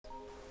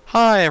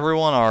Hi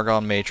everyone,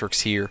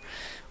 ArgonMatrix here,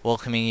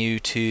 welcoming you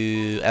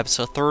to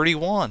episode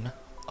 31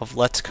 of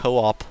Let's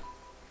Co-op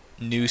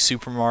New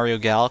Super Mario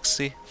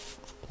Galaxy.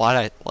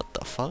 What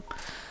the fuck?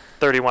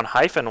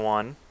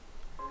 31-1.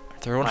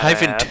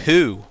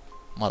 31-2,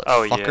 motherfucker.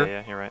 Oh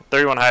yeah, you're right.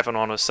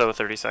 31-1 was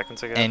 30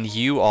 seconds ago. And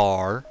you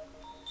are...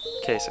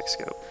 K6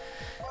 scope.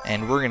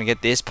 And we're gonna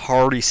get this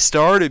party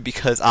started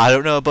because I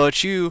don't know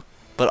about you,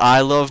 but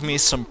I love me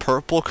some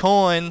purple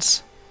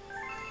coins.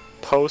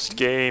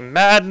 Post-game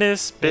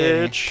madness,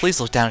 bitch. Please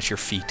look down at your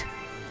feet.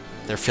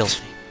 They're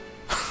filthy.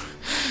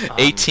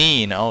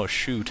 18. Oh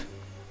shoot.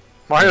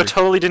 Mario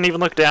totally didn't even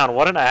look down.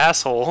 What an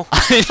asshole.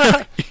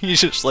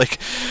 He's just like,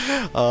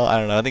 I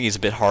don't know. I think he's a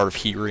bit hard of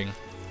hearing.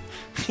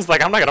 He's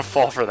like, I'm not gonna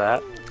fall for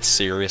that.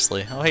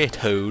 Seriously. Oh hey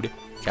Toad,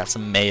 got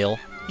some mail.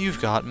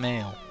 You've got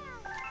mail.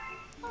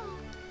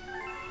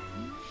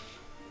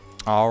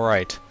 All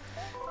right.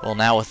 Well,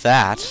 now with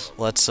that,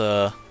 let's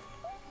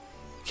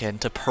get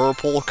into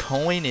purple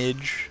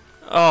coinage.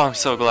 Oh, I'm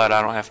so glad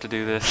I don't have to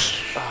do this.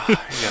 Oh, you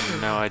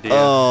have no idea.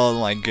 Oh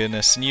my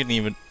goodness! And you didn't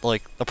even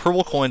like the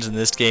purple coins in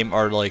this game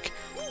are like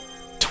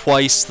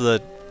twice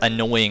the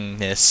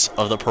annoyingness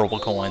of the purple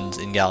coins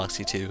in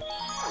Galaxy 2.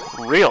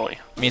 Really?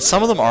 I mean,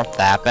 some of them aren't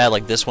that bad.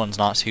 Like this one's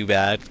not too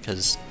bad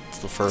because it's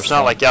the first. It's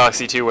not one. like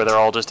Galaxy 2 where they're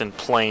all just in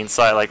plain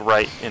sight, like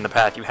right in the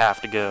path you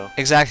have to go.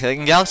 Exactly. Like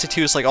in Galaxy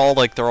 2, it's like all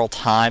like they're all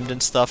timed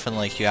and stuff, and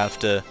like you have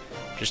to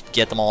just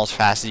get them all as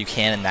fast as you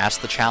can, and that's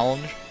the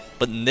challenge.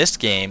 But in this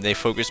game, they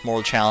focus more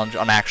the challenge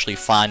on actually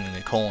finding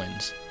the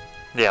coins.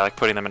 Yeah, like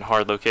putting them in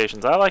hard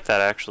locations. I like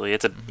that actually.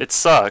 It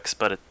sucks,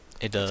 but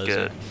it does. It's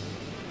good.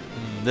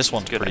 This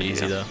one's pretty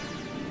easy though.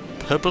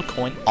 Purple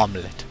coin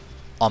omelette.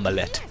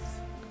 Omelette.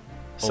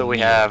 So we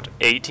have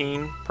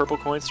 18 purple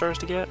coin stars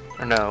to get,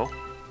 or no?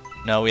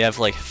 No, we have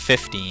like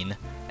 15,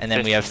 and then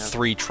 15, we have okay.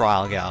 3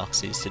 trial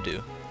galaxies to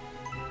do.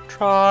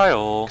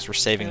 Trial. Because we're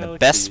saving the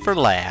best for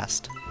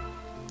last.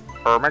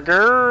 Oh my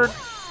god.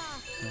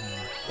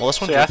 Well, this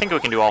one. So yeah, I think we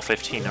can do all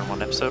 15 in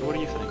one episode. What do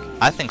you think?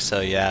 I think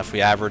so. Yeah, if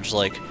we average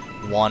like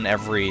one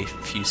every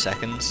few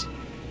seconds,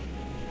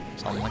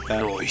 something like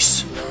that.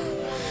 Nice.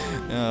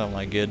 Oh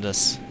my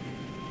goodness.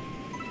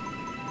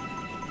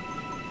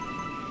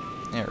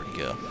 There we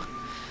go.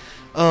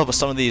 Oh, but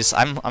some of these,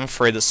 I'm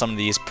afraid that some of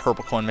these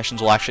purple coin missions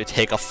will actually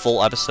take a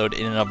full episode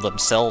in and of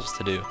themselves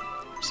to do.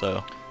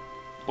 So.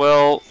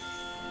 Well,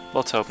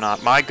 let's hope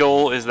not. My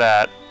goal is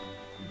that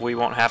we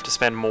won't have to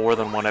spend more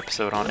than one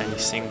episode on any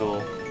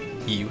single.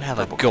 You have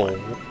a goal.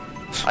 Coin.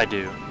 I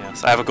do.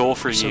 Yes, I have a goal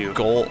for you. So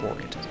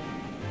goal-oriented.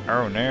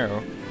 Oh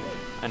no.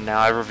 And now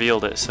I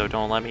revealed it, so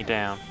don't let me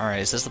down. All right,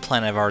 is this the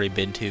planet I've already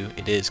been to?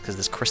 It is, because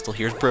this crystal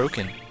here is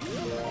broken.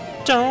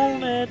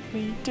 Don't let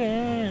me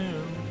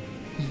down.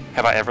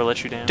 Have I ever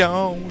let you down?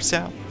 Don't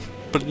stop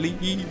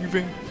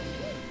believing.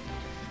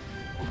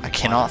 I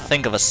cannot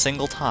think of a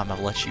single time I've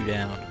let you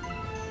down.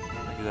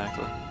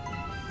 Exactly.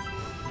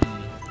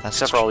 That's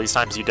Except for all these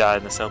times you died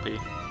in this LP.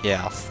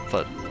 Yeah,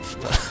 but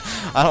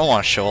I don't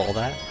want to show all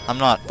that. I'm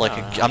not like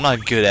I'm not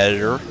a good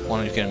editor.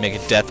 One who's gonna make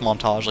a death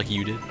montage like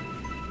you did.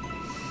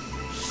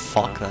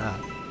 Fuck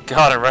that.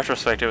 God, in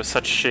retrospect, it was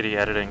such shitty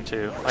editing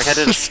too. Like I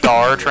did a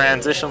star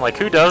transition. Like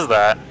who does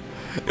that?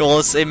 Well,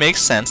 it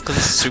makes sense because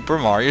it's Super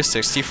Mario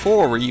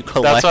 64 where you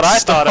collect. That's what I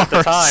stars. thought at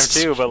the time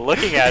too. But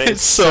looking at it,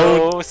 it's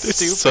so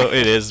stupid.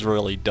 It is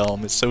really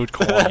dumb. It's so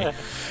corny.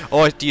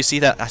 Oh, do you see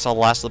that? I saw the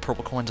last of the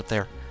purple coins up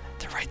there.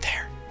 They're right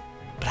there.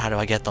 But how do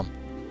I get them?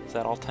 Is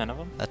that all 10 of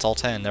them? That's all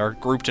 10. They're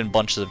grouped in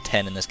bunches of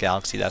 10 in this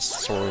galaxy. That's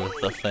sort of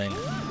the thing.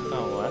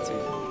 Oh, well, that's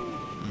easy.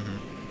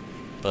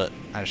 But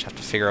I just have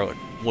to figure out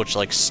which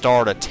like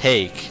star to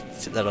take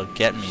that'll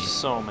get me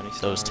So many stars.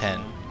 those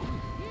 10.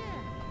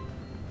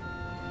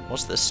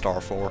 What's this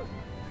star for?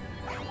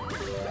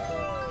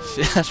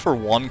 That's for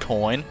 1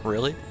 coin?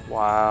 Really?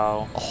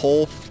 Wow. A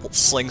whole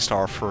sling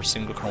star for a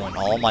single coin.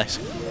 All my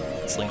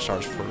sling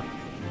stars for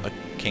a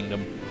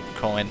kingdom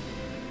coin.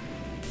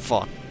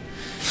 Fuck.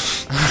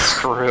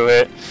 Screw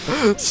it.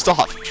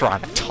 Stop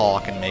trying to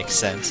talk and make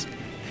sense.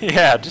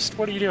 Yeah, just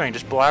what are you doing?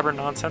 Just blabber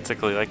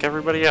nonsensically like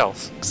everybody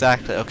else.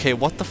 Exactly. Okay,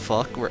 what the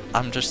fuck?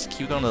 I'm just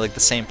keep going to like the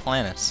same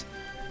planets.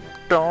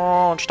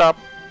 Don't stop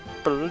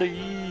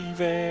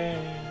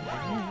believing.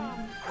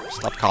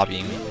 Stop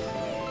copying me.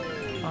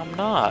 I'm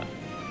not.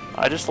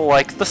 I just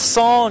like the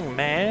song,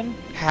 man.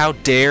 How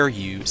dare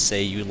you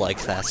say you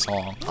like that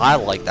song? I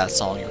like that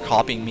song. You're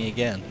copying me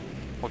again.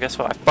 Well, guess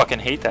what? I fucking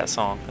hate that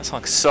song. That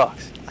song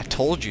sucks. I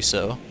told you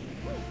so.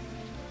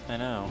 I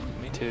know.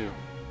 Me too.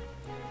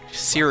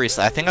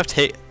 Seriously, I think I've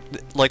taken...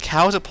 Like,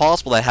 how is it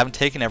possible that I haven't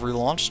taken every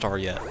launch star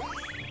yet?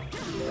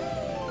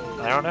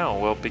 I don't know.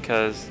 Well,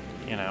 because,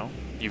 you know,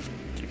 you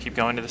keep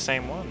going to the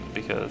same ones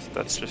because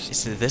that's just...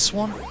 Is it this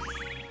one?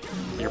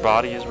 Your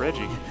body is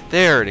Reggie.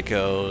 There it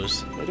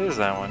goes. It is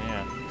that one,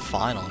 yeah.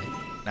 Finally.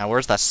 Now,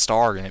 where's that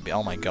star gonna be?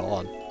 Oh my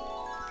god.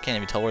 Can't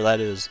even tell where that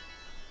is.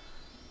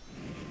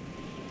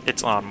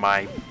 It's on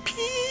my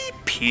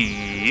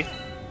PP.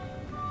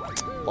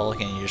 Well,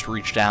 can you just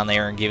reach down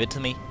there and give it to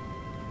me?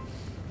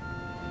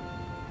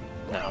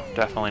 No,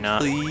 definitely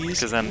not. Please?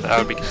 Because then that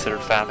would be considered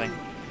fapping.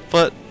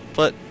 But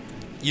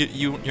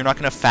you're not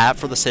gonna fap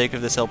for the sake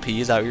of this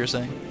LP? Is that what you're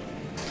saying?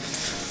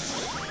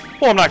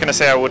 Well, I'm not going to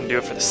say I wouldn't do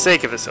it for the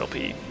sake of this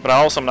LP, but I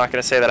also am not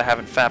going to say that I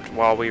haven't fapped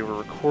while we were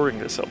recording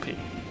this LP.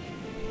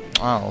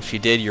 Oh, if you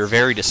did, you're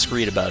very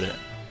discreet about it.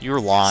 You were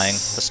lying. The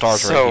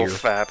stars right here.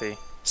 So fappy.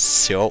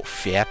 So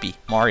fappy.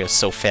 Mario's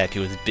so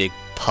fappy with his big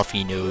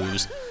puffy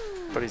nose.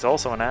 But he's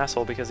also an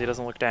asshole because he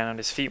doesn't look down on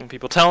his feet when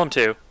people tell him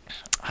to.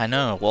 I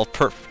know. Well,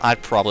 I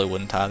probably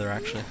wouldn't either,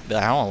 actually. But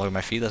I don't want to look at my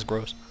feet. That's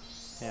gross.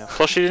 Yeah.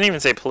 Plus, she didn't even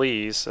say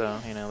please, so,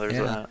 you know, there's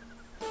that.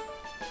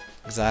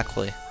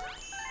 Exactly.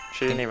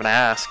 She didn't even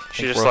ask.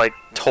 She just, like,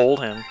 told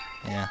him.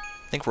 Yeah.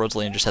 I think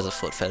Rosalie just has a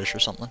foot fetish or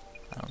something.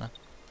 I don't know.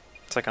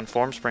 It's like on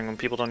Formspring when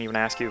people don't even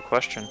ask you a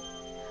question.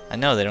 I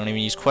know. They don't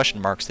even use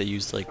question marks. They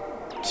use, like,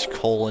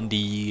 colon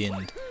D,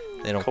 and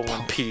they don't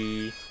colon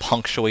P.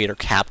 punctuate or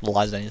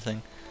capitalize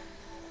anything.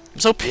 I'm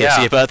so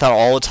pissy about that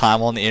all the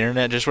time on the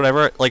internet. Just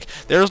whenever, like,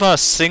 there's not a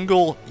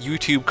single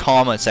YouTube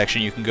comment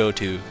section you can go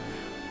to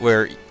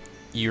where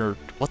you're,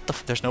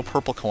 there's no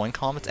purple coin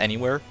comments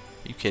anywhere?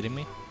 Are you kidding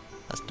me?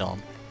 That's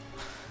dumb.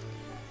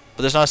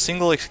 But there's not a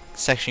single, like,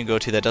 section you go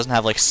to that doesn't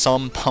have, like,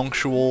 some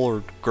punctual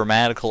or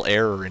grammatical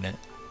error in it.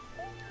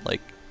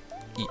 Like,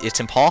 it's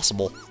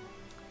impossible.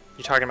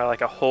 You talking about,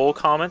 like, a whole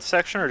comment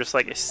section or just,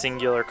 like, a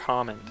singular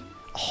comment?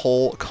 A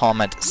whole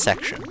comment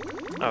section.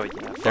 Oh,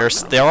 yeah.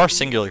 There are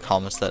singular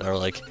comments that are,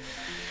 like,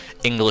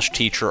 English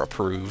teacher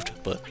approved,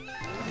 but...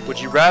 Would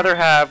you rather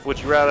have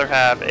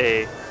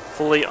a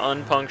fully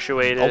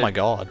unpunctuated... Oh my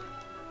god.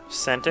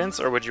 ...sentence,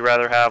 or would you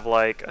rather have,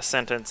 like, a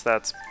sentence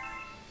that's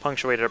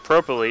punctuated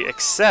appropriately,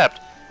 except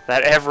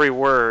that every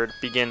word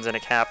begins in a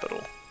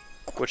capital?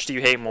 Which do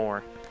you hate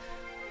more?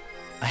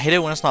 I hate it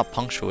when it's not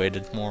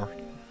punctuated more.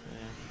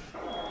 Yeah.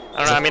 I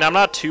don't know, I mean, I'm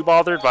not too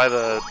bothered by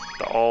the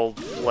all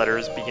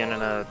letters begin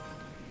in a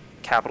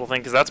capital thing,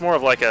 because that's more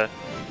of like a...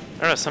 I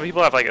don't know, some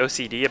people have like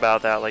OCD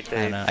about that, like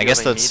they I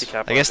guess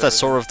that's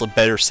sort of the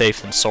better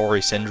safe than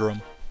sorry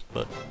syndrome,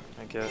 but...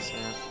 I guess,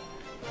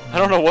 yeah. I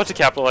don't know what to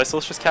capitalize, so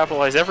let's just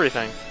capitalize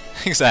everything.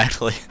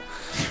 Exactly.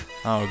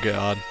 Oh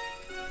god.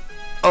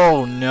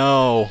 Oh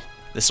no!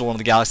 This is one of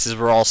the galaxies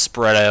where we're all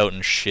spread out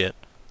and shit.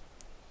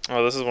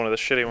 Oh, this is one of the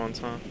shitty ones,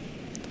 huh?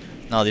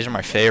 No, these are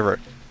my favorite.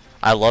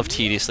 I love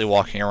tediously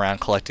walking around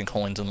collecting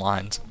coins and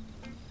lines.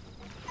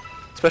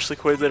 Especially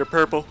coins that are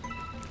purple.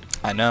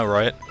 I know,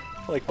 right?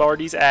 Like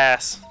Barney's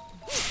ass.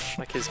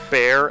 Like his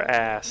bare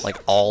ass. Like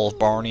all of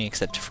Barney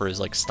except for his,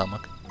 like,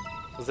 stomach.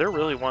 Is there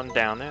really one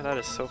down there? That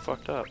is so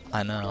fucked up.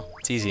 I know.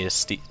 It's easy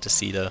to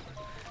see, though.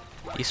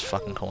 These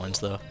fucking coins,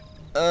 though.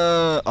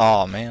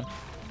 Oh, man.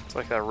 It's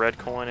like that red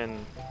coin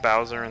in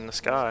Bowser in the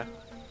Sky.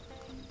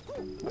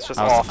 It's just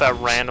off that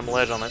random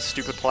ledge on that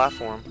stupid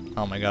platform.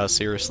 Oh my god,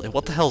 seriously.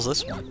 What the hell is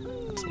this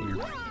one? That's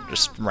weird.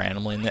 Just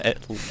randomly in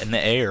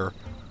the air.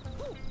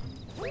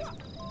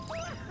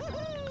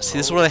 See,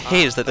 this is what I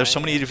hate, is that there's so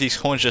many of these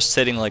coins just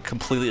sitting, like,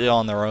 completely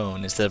on their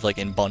own, instead of, like,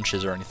 in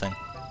bunches or anything.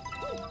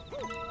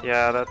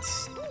 Yeah,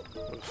 that's...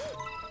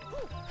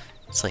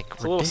 It's, like,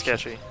 it's a little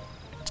sketchy.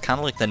 It's kind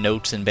of like the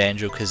notes in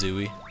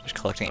Banjo-Kazooie. Just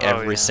collecting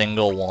every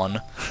single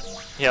one.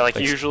 Yeah, like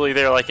usually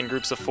they're like in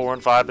groups of 4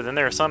 and 5, but then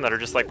there are some that are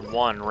just like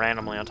one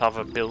randomly on top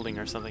of a building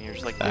or something. You're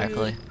just like...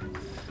 Exactly.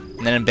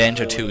 And then in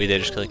Banjo-Tooie, they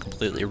just, like,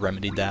 completely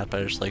remedied that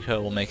by just like,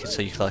 oh, we'll make it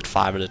so you collect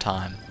 5 at a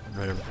time.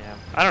 Or whatever. Yeah.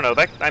 I don't know.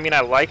 That, I mean, I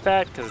like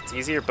that because it's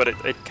easier, but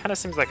it kind of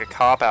seems like a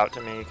cop-out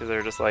to me because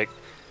they're just like...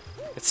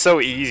 It's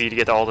so easy to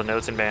get to all the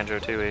notes in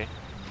Banjo-Tooie.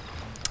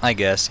 I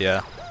guess,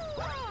 yeah.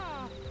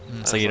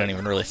 It's like you don't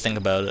even really think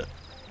about it.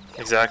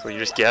 Exactly. You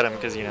just get them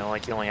because, you know,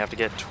 like you only have to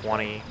get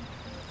 20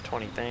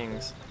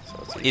 things.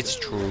 So it's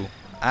true.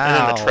 Ow. And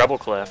then the treble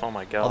clef. Oh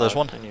my god. Oh, there's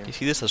one. You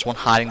see this? There's one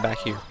hiding back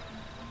here.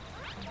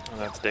 Oh,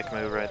 that's dick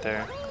move right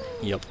there.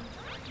 Yep.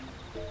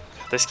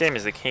 This game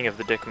is the king of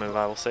the dick move,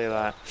 I will say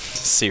that.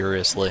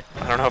 Seriously.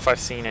 I don't know if I've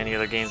seen any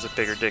other games with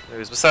bigger dick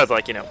moves, besides,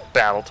 like, you know,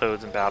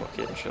 Battletoads and Battle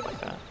Kid and shit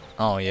like that.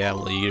 Oh yeah,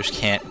 well you just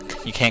can't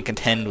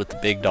contend with the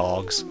big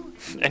dogs.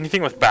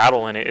 Anything with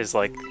battle in it is,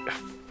 like, a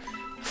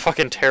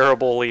fucking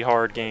terribly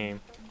hard game.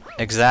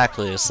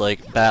 Exactly, it's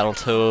like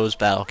Battletoads,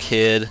 Battle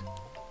Kid.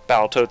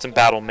 Battletoads and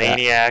Battle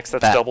Maniacs,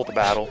 that's double the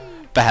battle.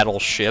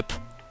 Battleship.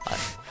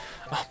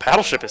 Oh,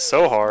 Battleship is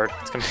so hard.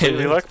 It's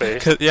completely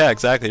luck-based. Yeah,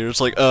 exactly. You're just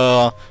like,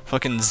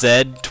 fucking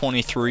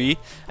Z23,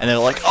 and they're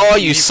like, oh,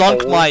 you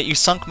sunk my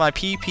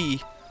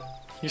PP.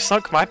 You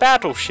sunk my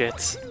battle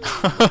shits.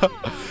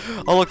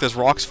 Oh, look, there's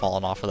rocks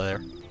falling off of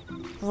there.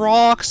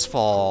 Rocks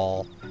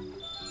fall.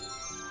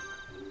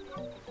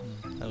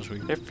 That was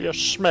weird. If you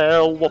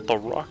smell what the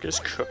rock is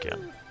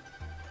cooking.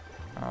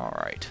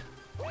 Alright.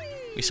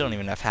 We still don't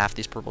even have half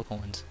these purple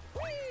coins.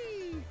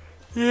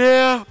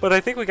 Yeah, but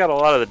I think we got a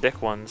lot of the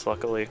dick ones,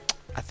 luckily.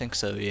 I think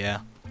so, yeah.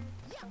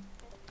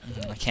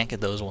 I can't get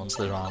those ones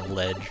that are on a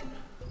ledge.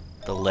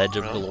 The ledge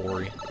of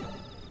glory.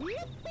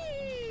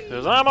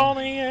 Cause I'm on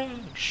the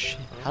edge.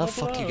 How the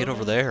fuck do you get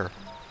over there?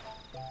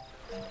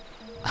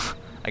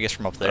 I guess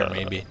from up there,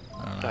 maybe.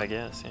 I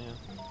guess, yeah.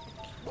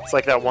 It's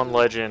like that one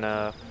ledge in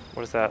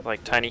what is that,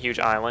 like Tiny Huge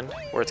Island,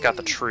 where it's got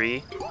the tree,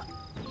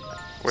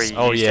 where you used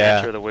to yeah.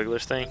 enter the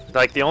Wigglers thing.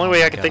 Like the only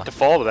way I can think to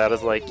fall to that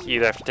is like you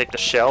either have to take the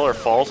shell or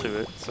fall to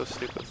it. It's so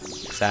stupid.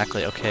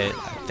 Exactly. Okay,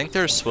 I think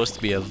there's supposed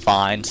to be a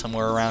vine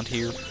somewhere around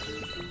here.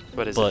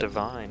 But is it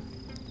divine?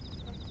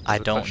 I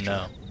don't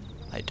know.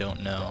 I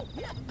don't know.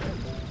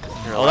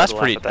 Oh, that's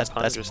pretty. That's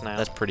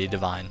pretty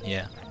divine.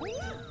 Yeah.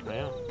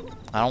 Yeah.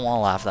 I don't want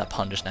to laugh at that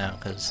pun just now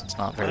because it's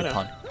not very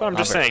pun. But I'm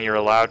just saying you're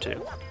allowed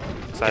to.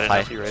 So If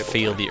I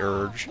feel the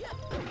urge.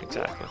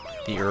 Exactly.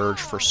 The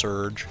urge for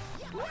surge.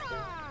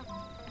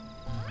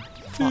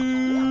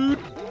 Food.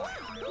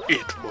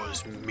 It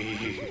was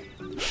me.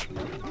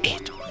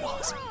 It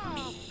was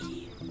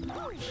me.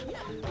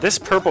 This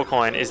purple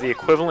coin is the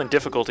equivalent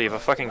difficulty of a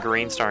fucking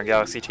green star in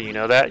Galaxy 2. You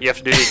know that? You have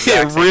to do the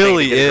exact same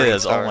really thing to get a green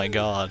is. star. Oh my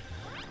god.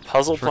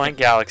 Puzzle Point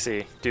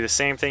Galaxy. Do the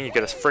same thing, you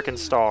get a frickin'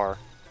 star.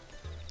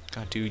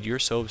 God, dude, you're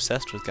so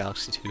obsessed with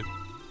Galaxy 2.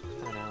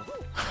 I know.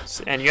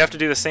 And you have to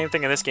do the same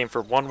thing in this game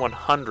for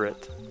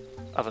 1/100th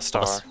of a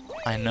star.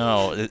 I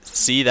know.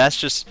 See, that's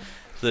just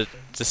the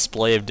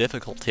display of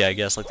difficulty, I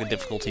guess, like the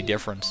difficulty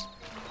difference.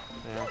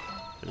 Yeah.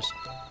 Just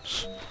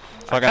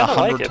I kind of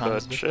like it,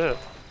 times. but shit.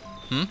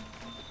 Hmm?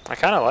 I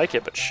kind of like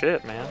it, but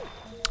shit, man.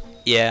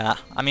 Yeah,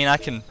 I mean, I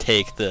can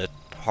take the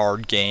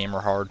hard game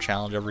or hard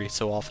challenge every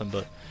so often,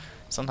 but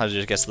sometimes it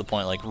just gets to the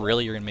point, like,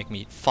 really, you're gonna make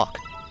me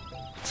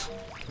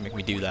make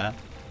me do that?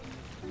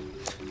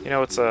 You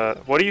know, it's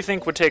what do you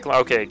think would take?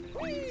 Okay,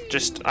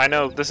 just I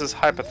know this is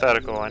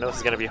hypothetical. I know this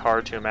is gonna be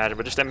hard to imagine,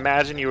 but just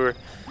imagine you were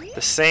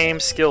the same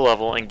skill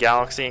level in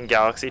Galaxy and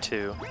Galaxy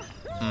 2.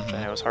 Which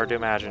I know it's hard to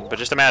imagine, but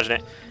just imagine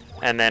it.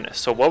 And then,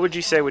 so what would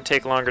you say would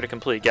take longer to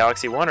complete,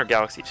 Galaxy 1 or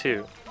Galaxy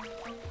 2?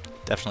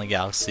 Definitely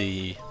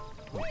Galaxy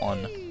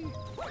 1.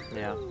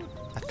 Yeah.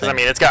 Because, I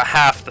mean, it's got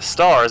half the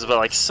stars, but,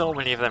 like, so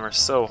many of them are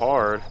so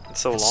hard and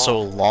so long.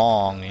 So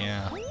long,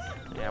 yeah.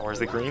 Yeah, whereas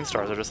the green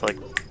stars are just, like,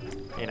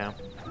 you know.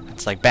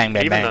 It's like bang,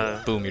 bang,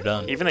 bang, boom, you're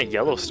done. Even the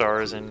yellow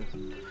stars in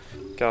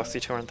Galaxy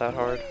 2 aren't that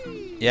hard.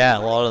 Yeah,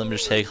 a lot of them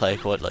just take,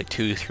 like, what, like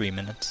 2 to 3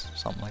 minutes,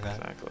 something like that.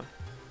 Exactly.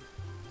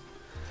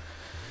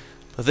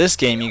 But this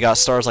game, you got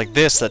stars like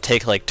this that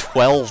take, like,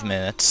 12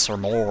 minutes or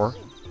more.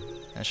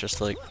 And it's just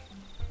like,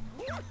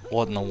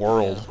 what in the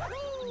world?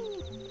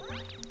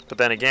 But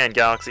then again,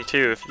 Galaxy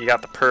 2, if you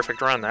got the perfect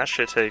run, that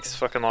shit takes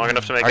fucking long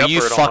enough to make up for it. Are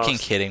you fucking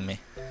almost. kidding me?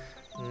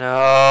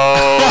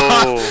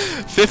 No.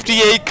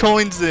 58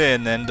 coins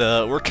in, and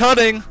we're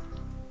cutting.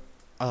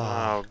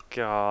 Oh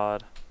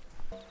god.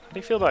 How do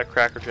you feel about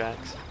Cracker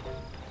Jacks?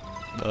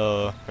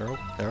 They're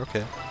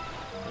okay.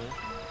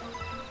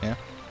 Yeah.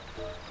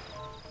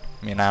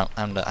 I mean, I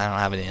don't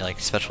have any like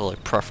special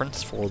like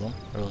preference for them.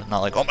 Really, not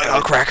like, oh my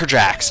god, Cracker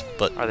Jacks.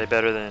 But are they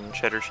better than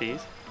cheddar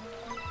cheese?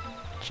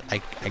 I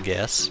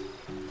guess.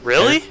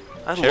 Really?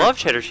 I love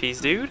cheddar cheese,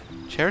 dude.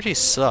 Cheddar cheese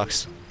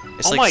sucks.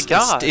 It's oh like, my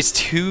god. It's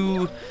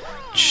too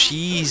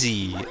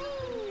cheesy. Like,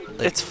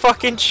 it's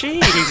fucking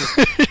cheese.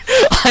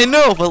 I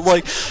know, but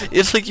like,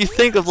 it's like you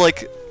think of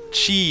like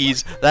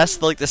cheese.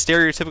 That's like the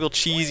stereotypical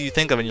cheese you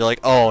think of, and you're like,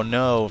 oh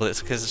no, but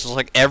it's because it's just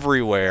like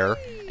everywhere,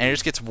 and it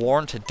just gets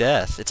worn to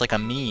death. It's like a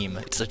meme.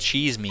 It's a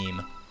cheese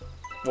meme.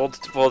 Well,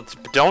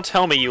 don't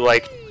tell me you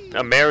like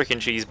American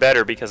cheese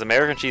better, because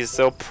American cheese is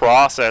so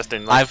processed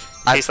and like,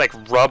 tastes like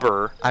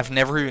rubber. I've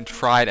never even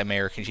tried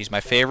American cheese.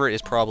 My favorite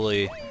is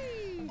probably,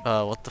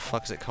 what the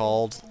fuck is it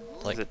called?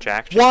 Like, is it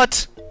Jack cheese?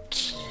 What?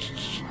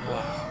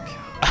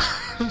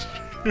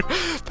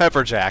 Oh,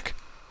 Pepper Jack.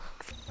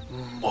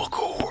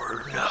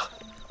 Muckhorn.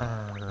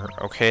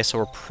 Okay, so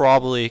we're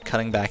probably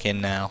cutting back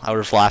in now. I would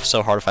have laughed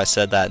so hard if I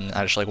said that and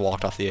I just like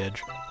walked off the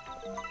edge.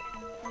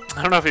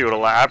 I don't know if you would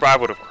have laughed. I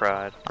would have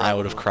cried. Probably. I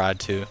would have cried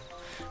too.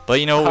 But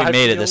you know what? We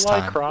made it this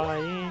time.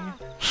 Crying.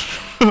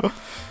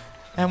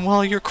 And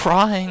while you're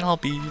crying, I'll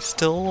be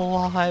still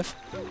alive.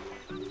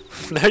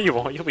 No, you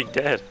won't. You'll be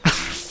dead.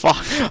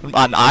 Fuck.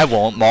 I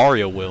won't.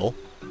 Mario will.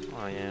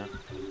 Oh yeah.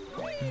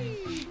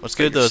 What's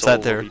good though is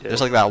that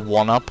there's like that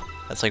 1-up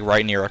that's like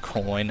right near a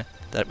coin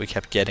that we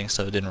kept getting,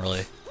 so it didn't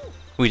really.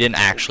 We didn't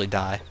actually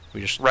die.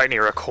 We just right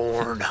near a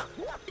corn.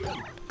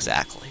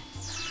 Exactly.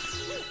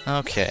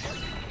 Okay.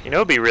 You know,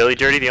 it'd be really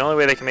dirty. The only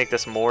way they can make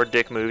this more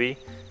dick movie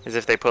is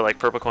if they put like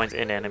purple coins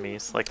in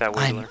enemies, like that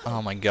Wiggler.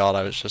 Oh my god,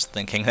 I was just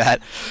thinking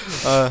that.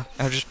 I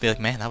would just be like,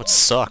 man, that would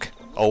suck.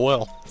 Oh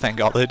well, thank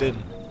God they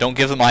didn't. Don't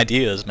give them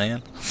ideas,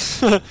 man.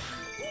 I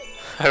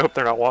hope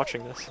they're not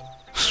watching this.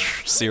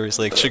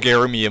 Seriously, like,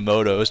 Shigeru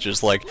Miyamoto is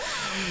just like,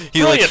 he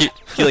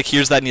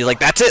hears that and he's like,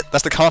 that's it.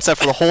 That's the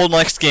concept for the whole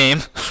next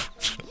game.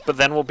 But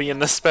then we'll be in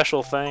the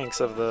special thanks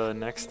of the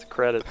next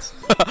credits.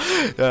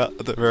 Yeah,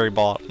 at the very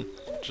bottom,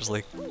 just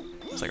like.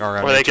 It's like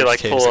ArgonMatrix, or they could like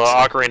K6 pull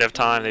an Ocarina of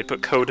Time. They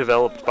put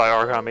co-developed by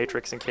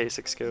ArgonMatrix and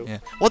K6 Scope. Yeah.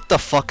 What the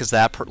fuck is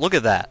that? Look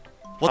at that.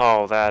 What?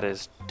 Oh, that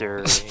is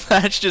dirty.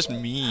 That's just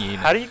mean.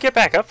 How do you get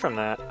back up from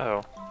that?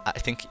 Oh. I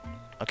think.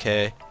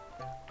 Okay.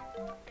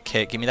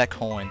 Okay, give me that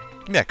coin.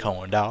 Give me that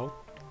coin, dog.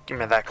 Give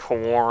me that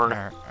corn.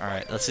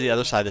 Alright, let's see the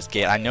other side of this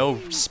gate. I know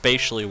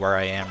spatially where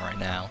I am right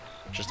now.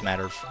 It's just a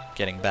matter of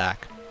getting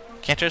back.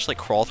 Can't I just like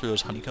crawl through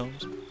those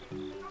honeycombs?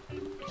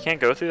 You can't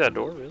go through that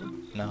door, really?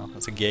 No,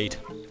 it's a gate.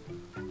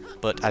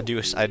 But I do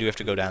have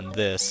to go down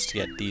this to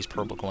get these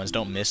purple coins.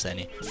 Don't miss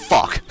any.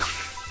 Fuck!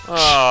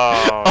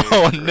 Oh,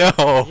 oh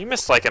no! You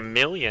missed like a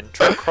million.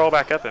 Try to crawl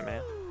back up it,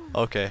 man.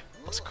 Okay,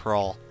 let's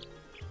crawl.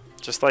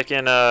 Just like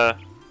in, not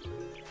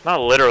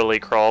literally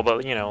crawl,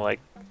 but, you know, like,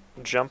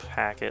 jump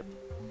hack it.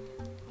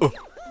 Ooh.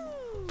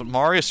 But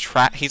Mario's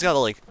he's got,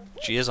 like,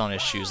 jizz on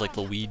his shoes, like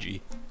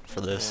Luigi,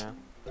 for this. Yeah.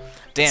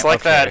 Damn, it's like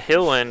okay. that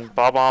hill in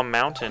Bob-omb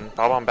Mountain,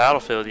 Bob-omb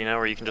Battlefield, you know,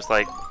 where you can just,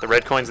 like, the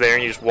red coin's there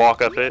and you just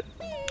walk up it.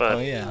 But oh,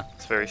 yeah.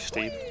 It's very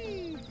steep.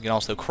 You can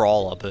also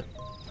crawl up it.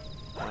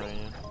 Oh,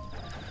 yeah.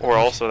 Or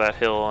also that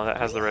hill that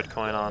has the red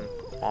coin on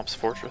Womp's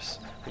Fortress.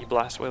 You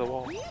blast away the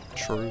wall.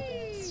 True.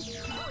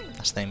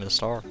 That's the name of the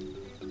star.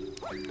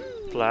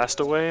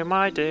 Blast away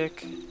my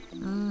dick.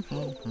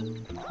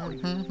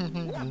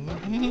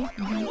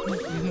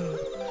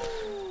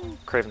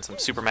 Craving some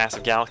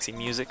Supermassive Galaxy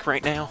music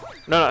right now.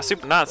 No, not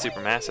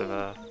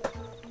Supermassive.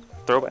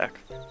 Throwback.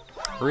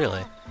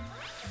 Really?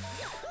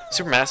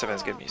 Supermassive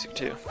has good music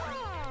too.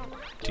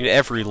 Dude,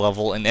 every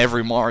level in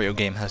every Mario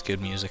game has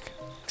good music.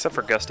 Except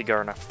for Gusty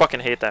Garden. I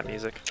fucking hate that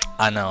music.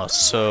 I know, it's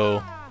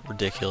so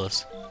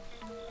ridiculous.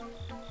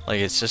 Like,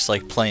 it's just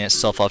like playing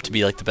itself up to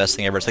be like the best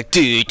thing ever. It's like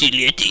do do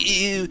do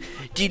do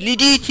do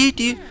do do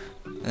do,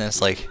 and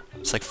it's like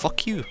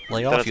fuck you,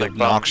 lay off, you like,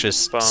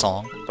 obnoxious bum,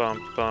 song.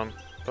 Bum bum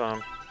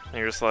bum, and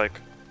you're just like,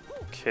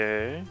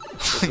 okay,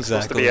 this is exactly.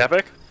 supposed to be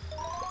epic.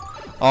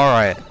 All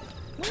right,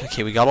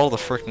 okay, we got all the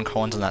frickin'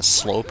 coins on that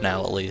slope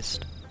now at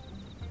least.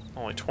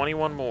 Only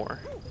 21 more.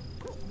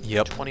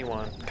 Yep.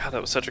 21. God,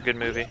 that was such a good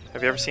movie.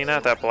 Have you ever seen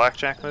that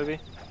Blackjack movie?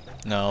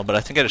 No, but I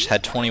think I just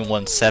had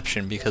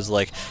 21ception because,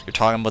 like, you're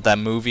talking about that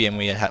movie and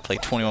we had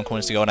like 21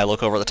 coins to go, and I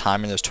look over at the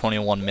time and there's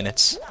 21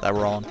 minutes that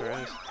were on. There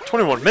is.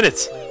 21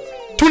 minutes!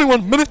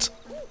 21 minutes!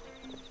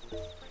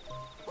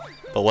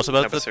 But what's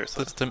about No, but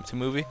the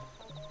movie?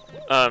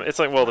 It's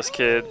like, well, this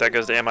kid that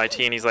goes to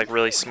MIT and he's like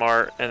really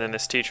smart, and then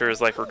this teacher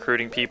is like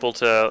recruiting people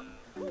to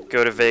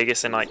go to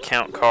Vegas and like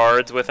count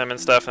cards with him and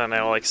stuff, and they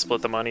all like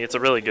split the money. It's a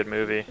really good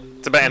movie.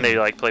 It's about, and they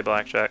like play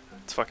blackjack.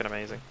 It's fucking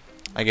amazing.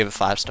 I give it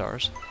 5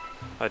 stars.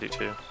 I do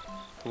too.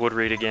 Would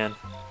read again.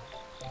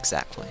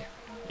 Exactly.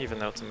 Even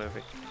though it's a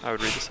movie, I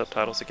would read the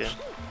subtitles again.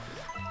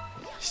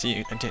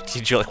 See,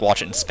 did you like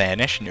watch it in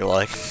Spanish and you're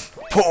like,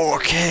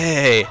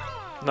 "Porque?"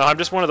 No, I'm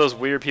just one of those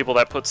weird people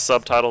that puts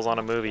subtitles on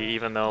a movie,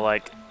 even though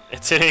like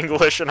it's in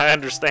English and I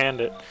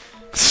understand it.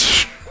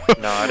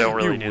 No, I don't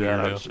really do that.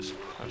 I was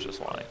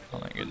just lying. Oh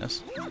my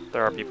goodness.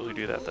 There are people who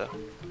do that though.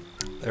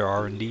 There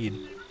are indeed.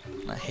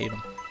 I hate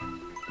them.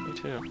 Me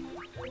too.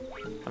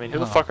 I mean, who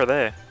the fuck are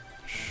they?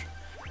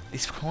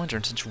 These coins are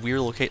in such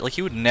weird location. Like,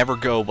 you would never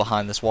go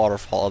behind this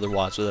waterfall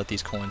otherwise without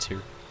these coins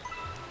here.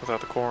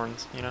 Without the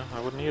corns, you know, I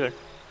wouldn't either.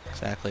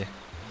 Exactly.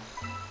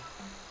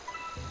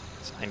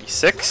 It's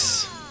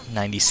 96.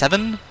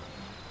 97.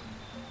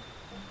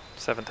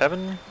 7th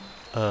heaven.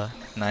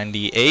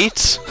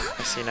 98.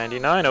 I see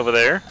 99 over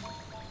there.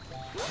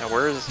 Now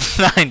where is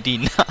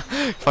 99?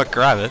 Fuck,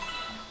 grab it.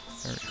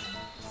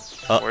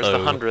 Where's the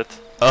 100th?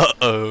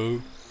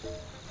 Uh-oh.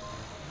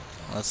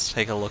 Let's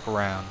take a look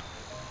around.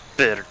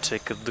 Better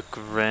take a look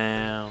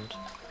around.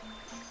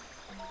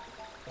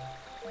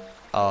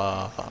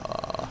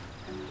 I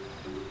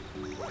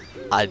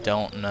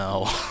don't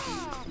know.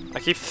 I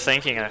keep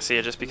thinking I see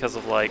it just because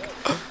of like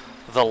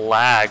the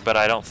lag, but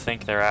I don't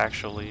think they're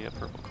actually a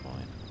purple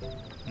coin.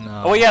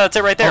 No. Oh yeah, that's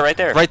it right there, right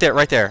there. Right there,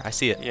 right there. I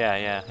see it. Yeah,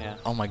 yeah, yeah.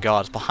 Oh my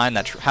god, it's behind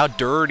that tree. How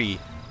dirty.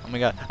 Oh my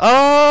god.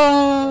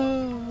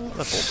 Oh!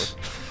 That's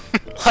over.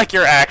 Like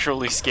you're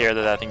actually scared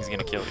that thing's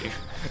gonna kill you.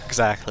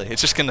 Exactly.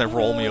 It's just gonna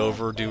roll me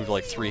over, do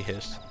like 3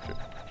 hits.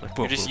 Like,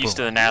 boom, You're just boom, used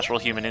to boom. the natural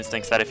human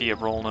instincts that if you get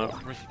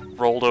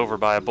rolled over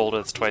by a boulder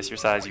that's twice your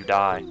size, you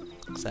die.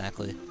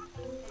 Exactly.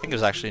 I think it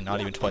was actually not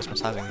even twice my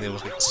size. I think it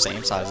was like the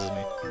same size as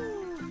me.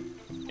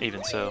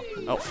 Even so,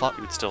 Oh fuck.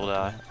 you would still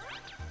die.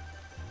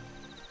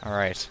 All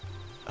right.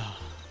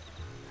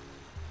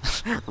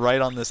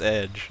 Right on this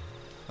edge.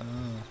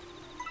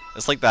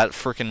 It's like that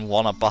freaking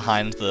one up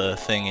behind the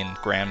thing in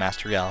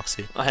Grandmaster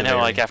Galaxy. I know,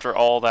 like after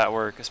all that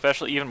work,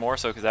 especially even more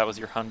so because that was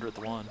your 100th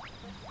one.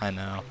 I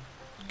know.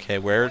 Okay,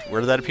 where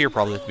did that appear?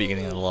 Probably at the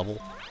beginning of the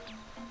level.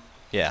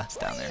 Yeah, it's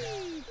down there.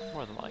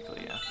 More than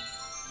likely, yeah.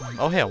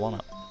 Oh yeah, one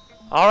up.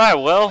 Alright,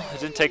 well,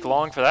 it didn't take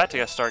long for that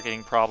to start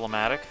getting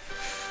problematic.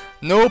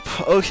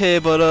 Nope. Okay,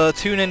 but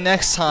tune in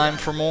next time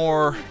for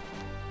more.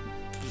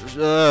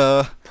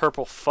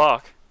 Purple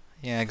fuck.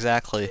 Yeah,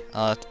 exactly.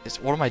 What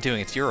am I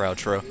doing? It's your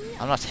outro.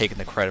 I'm not taking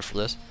the credit for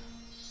this.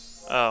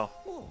 Oh.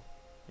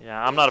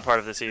 Yeah, I'm not a part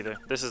of this either.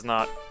 This is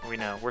not, we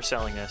know, we're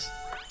selling this.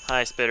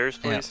 Hi, spitters,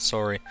 please. Yeah,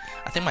 sorry.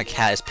 I think my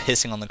cat is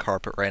pissing on the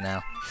carpet right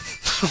now.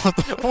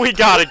 We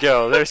gotta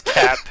go. There's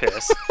cat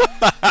piss.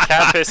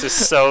 Cat piss is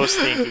so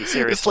stinky,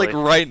 seriously. It's like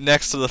right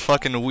next to the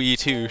fucking Wii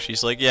too.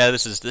 She's like, yeah,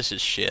 this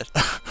is shit.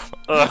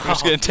 I'm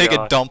just gonna take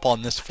a dump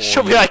on this for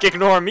She'll you. be like,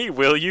 ignore me,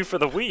 will you, for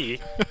the Wii?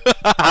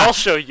 I'll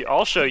show you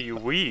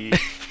Wii.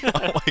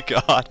 Oh my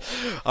god.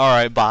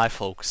 Alright, bye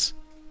folks.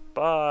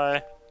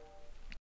 Bye.